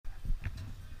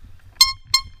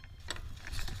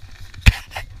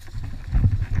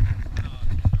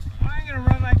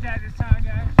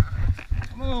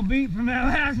little beat from that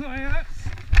last one. Huh?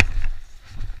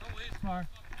 Far.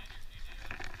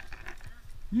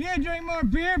 You need to drink more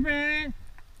beer, man.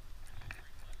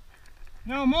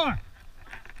 No more.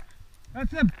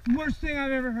 That's the worst thing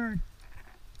I've ever heard.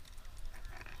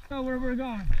 So where we're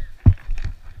going.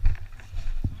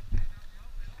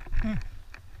 Huh.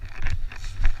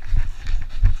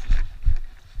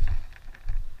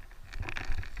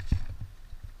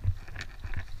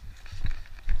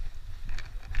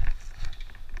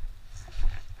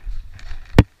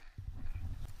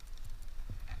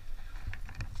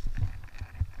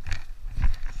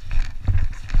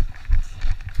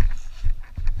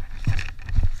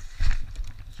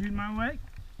 Shoot my way?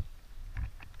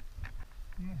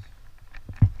 Yes.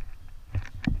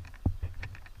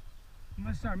 I'm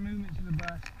gonna start moving to the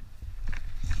bus.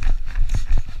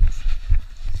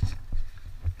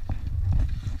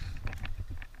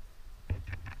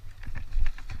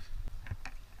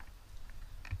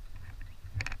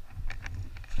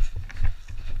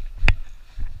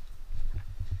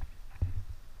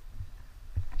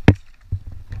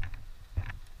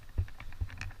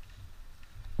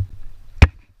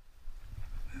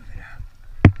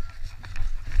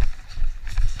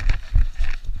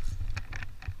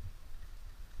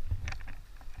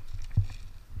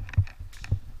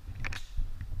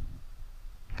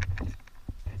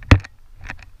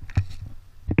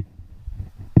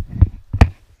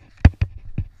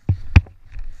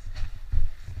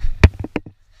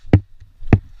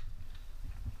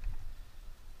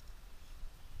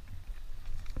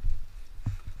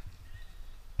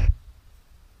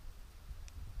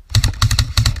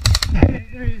 Okay,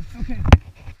 there it is. Okay.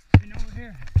 You know we're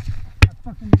here. I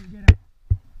fucking need to get out.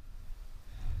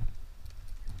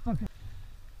 Fucking.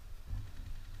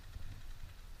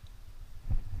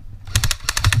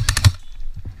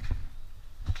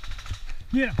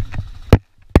 Get him.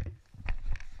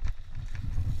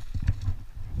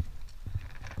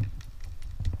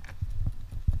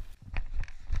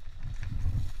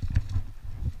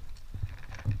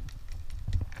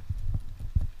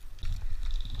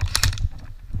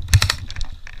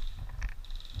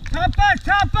 Top bus,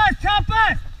 top bus, top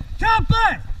bus, top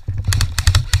bus!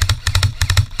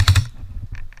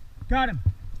 Got him.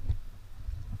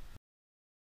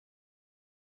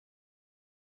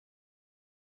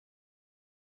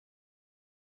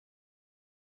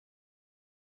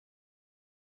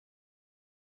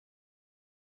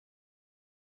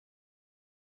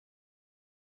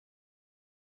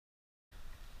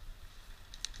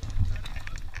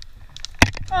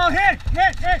 Oh, hit,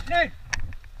 hit, hit, hit!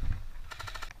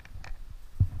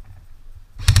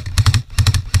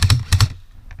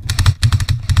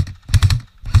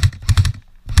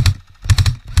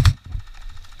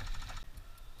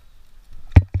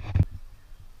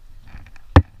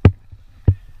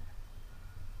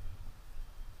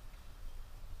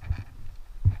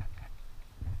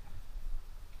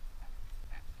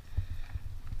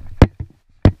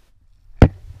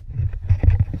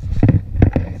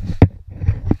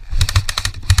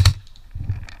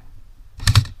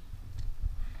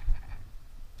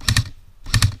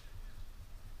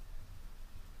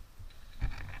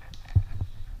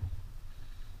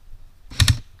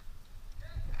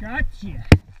 Gotcha.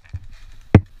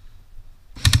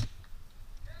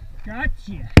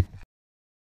 Gotcha.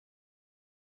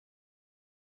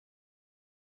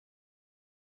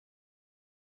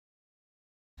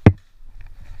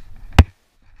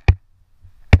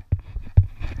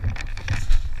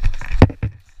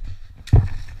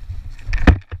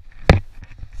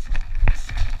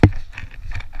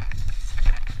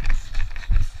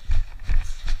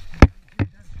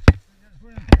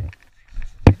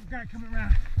 Guy coming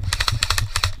around.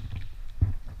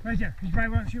 Right there. He's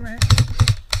right where shoot right here.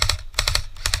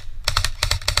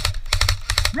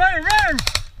 Runner, runner!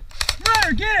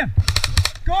 Runner, get him!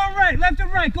 Going right, left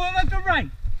and right, going left and right.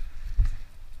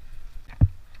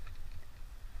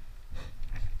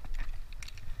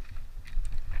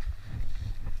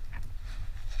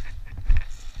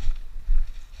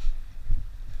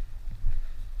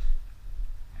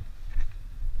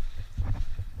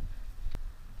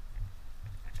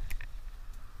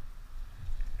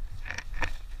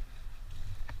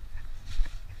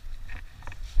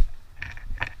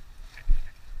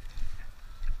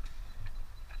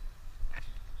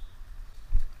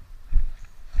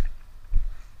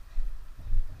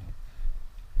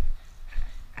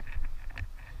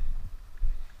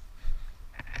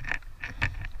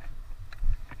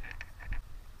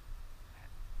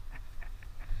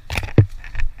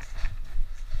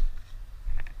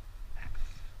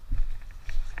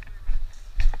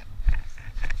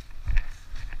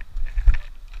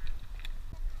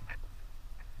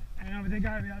 they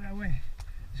gotta be out that way.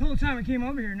 This whole time I came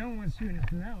over here, no one was shooting it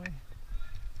from that way.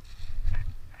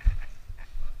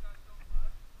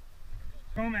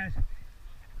 Gomez.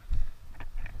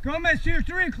 Gomez, to your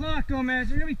 3 o'clock, Gomez.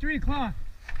 It's gonna be 3 o'clock.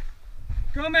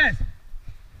 Gomez.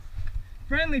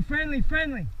 Friendly, friendly,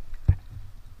 friendly.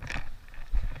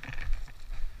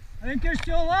 I think they're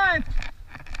still alive.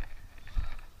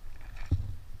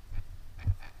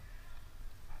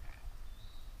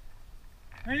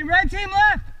 Any red team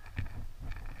left?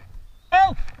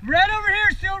 Oh, red over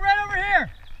here, still red over here.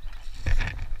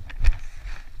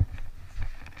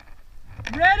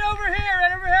 Red over here,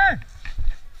 red over here.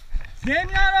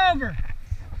 Game not over.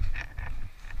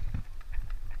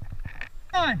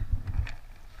 Come on.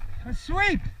 A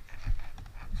sweep.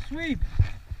 A sweep.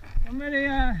 Somebody,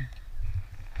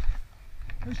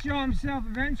 he'll show himself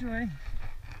eventually.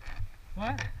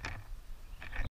 What?